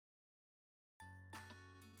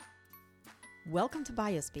Welcome to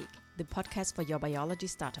BioSpeak, the podcast for your biology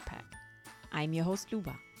starter pack. I'm your host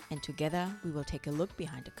Luba, and together we will take a look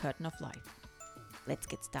behind the curtain of life. Let's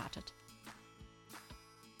get started.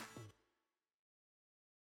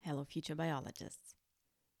 Hello future biologists.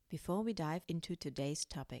 Before we dive into today's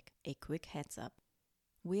topic, a quick heads up.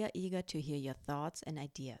 We are eager to hear your thoughts and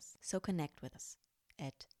ideas, so connect with us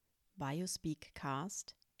at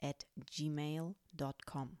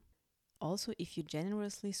biospeakcast@gmail.com. Also, if you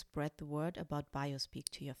generously spread the word about BioSpeak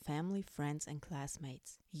to your family, friends and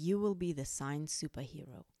classmates, you will be the science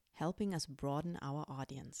superhero, helping us broaden our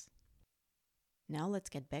audience. Now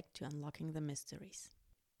let's get back to unlocking the mysteries.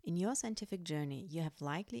 In your scientific journey, you have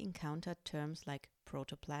likely encountered terms like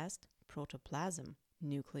protoplast, protoplasm,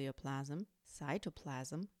 nucleoplasm,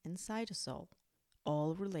 cytoplasm and cytosol,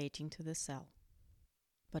 all relating to the cell.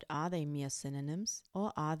 But are they mere synonyms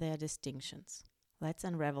or are there distinctions? Let's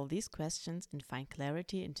unravel these questions and find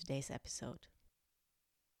clarity in today's episode.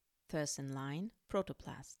 First in line,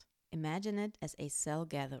 protoplast. Imagine it as a cell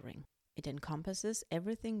gathering. It encompasses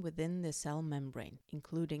everything within the cell membrane,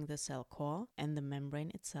 including the cell core and the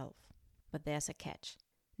membrane itself. But there's a catch.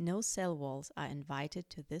 No cell walls are invited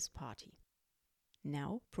to this party.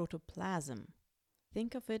 Now, protoplasm.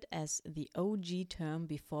 Think of it as the OG term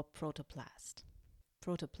before protoplast.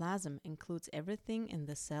 Protoplasm includes everything in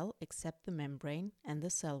the cell except the membrane and the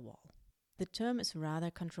cell wall. The term is rather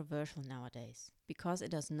controversial nowadays because it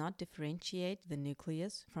does not differentiate the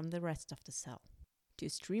nucleus from the rest of the cell. To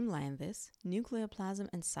streamline this, nucleoplasm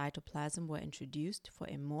and cytoplasm were introduced for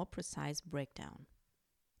a more precise breakdown.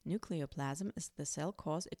 Nucleoplasm is the cell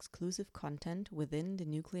core's exclusive content within the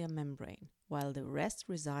nuclear membrane, while the rest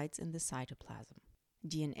resides in the cytoplasm.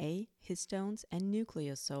 DNA, histones, and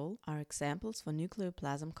nucleosol are examples for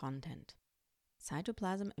nucleoplasm content.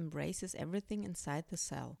 Cytoplasm embraces everything inside the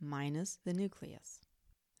cell, minus the nucleus.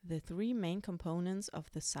 The three main components of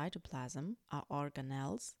the cytoplasm are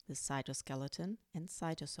organelles, the cytoskeleton, and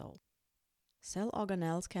cytosol. Cell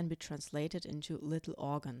organelles can be translated into little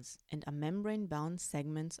organs and are membrane-bound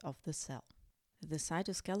segments of the cell. The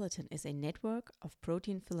cytoskeleton is a network of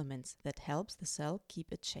protein filaments that helps the cell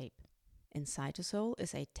keep its shape. And cytosol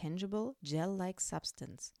is a tangible, gel-like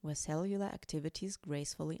substance where cellular activities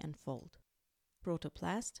gracefully unfold.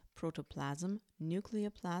 Protoplast, protoplasm,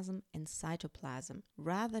 nucleoplasm, and cytoplasm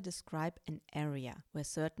rather describe an area where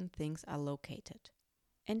certain things are located.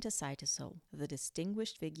 Enter cytosol, the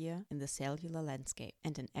distinguished figure in the cellular landscape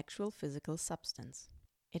and an actual physical substance.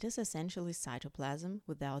 It is essentially cytoplasm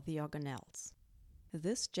without the organelles.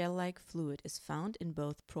 This gel-like fluid is found in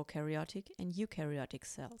both prokaryotic and eukaryotic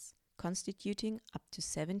cells, constituting up to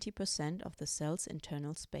 70% of the cell's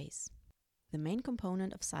internal space. The main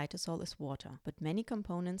component of cytosol is water, but many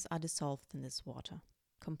components are dissolved in this water.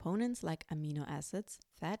 Components like amino acids,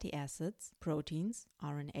 fatty acids, proteins,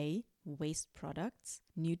 RNA, waste products,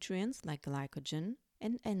 nutrients like glycogen,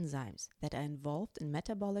 and enzymes that are involved in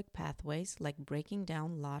metabolic pathways like breaking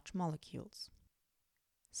down large molecules.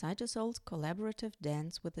 Cytosol's collaborative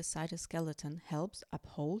dance with the cytoskeleton helps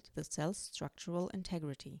uphold the cell's structural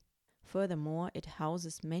integrity. Furthermore, it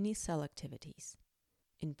houses many cell activities.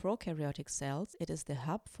 In prokaryotic cells, it is the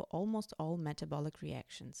hub for almost all metabolic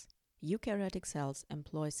reactions. Eukaryotic cells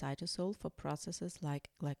employ cytosol for processes like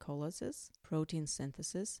glycolysis, protein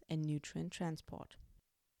synthesis, and nutrient transport.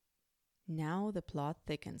 Now the plot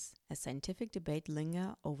thickens as scientific debate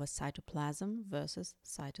lingers over cytoplasm versus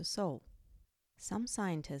cytosol. Some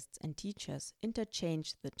scientists and teachers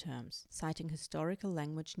interchange the terms, citing historical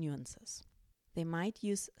language nuances. They might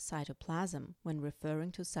use cytoplasm when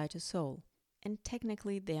referring to cytosol, and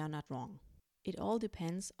technically they are not wrong. It all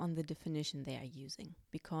depends on the definition they are using,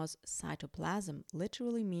 because cytoplasm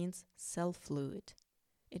literally means cell fluid.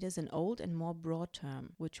 It is an old and more broad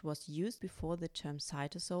term, which was used before the term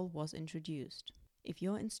cytosol was introduced. If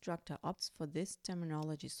your instructor opts for this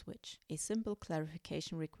terminology switch, a simple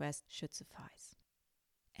clarification request should suffice.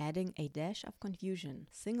 Adding a dash of confusion,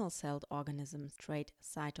 single-celled organisms trade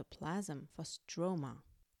cytoplasm for stroma.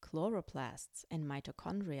 Chloroplasts and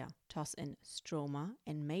mitochondria toss in stroma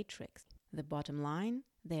and matrix. The bottom line,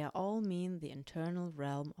 they all mean the internal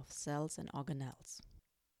realm of cells and organelles.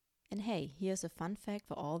 And hey, here's a fun fact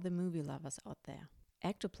for all the movie lovers out there.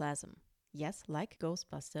 Ectoplasm, yes, like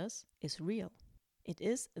Ghostbusters, is real. It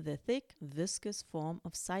is the thick, viscous form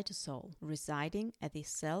of cytosol residing at the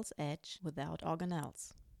cell's edge without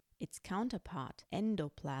organelles. Its counterpart,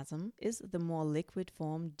 endoplasm, is the more liquid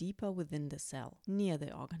form deeper within the cell, near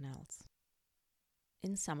the organelles.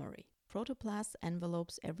 In summary, protoplast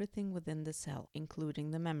envelopes everything within the cell,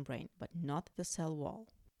 including the membrane, but not the cell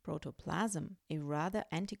wall. Protoplasm, a rather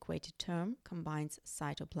antiquated term, combines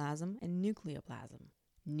cytoplasm and nucleoplasm.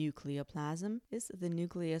 Nucleoplasm is the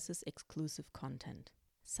nucleus's exclusive content.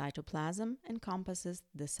 Cytoplasm encompasses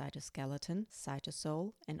the cytoskeleton,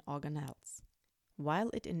 cytosol, and organelles.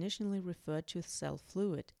 While it initially referred to cell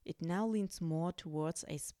fluid, it now leans more towards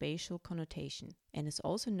a spatial connotation and is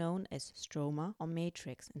also known as stroma or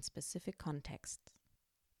matrix in specific contexts.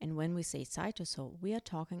 And when we say cytosol, we are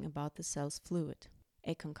talking about the cell's fluid,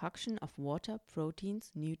 a concoction of water,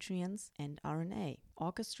 proteins, nutrients, and RNA,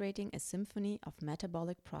 orchestrating a symphony of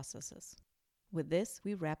metabolic processes. With this,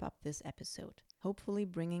 we wrap up this episode, hopefully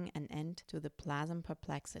bringing an end to the plasm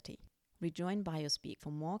perplexity. Rejoin BioSpeak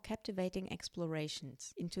for more captivating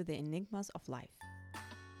explorations into the enigmas of life.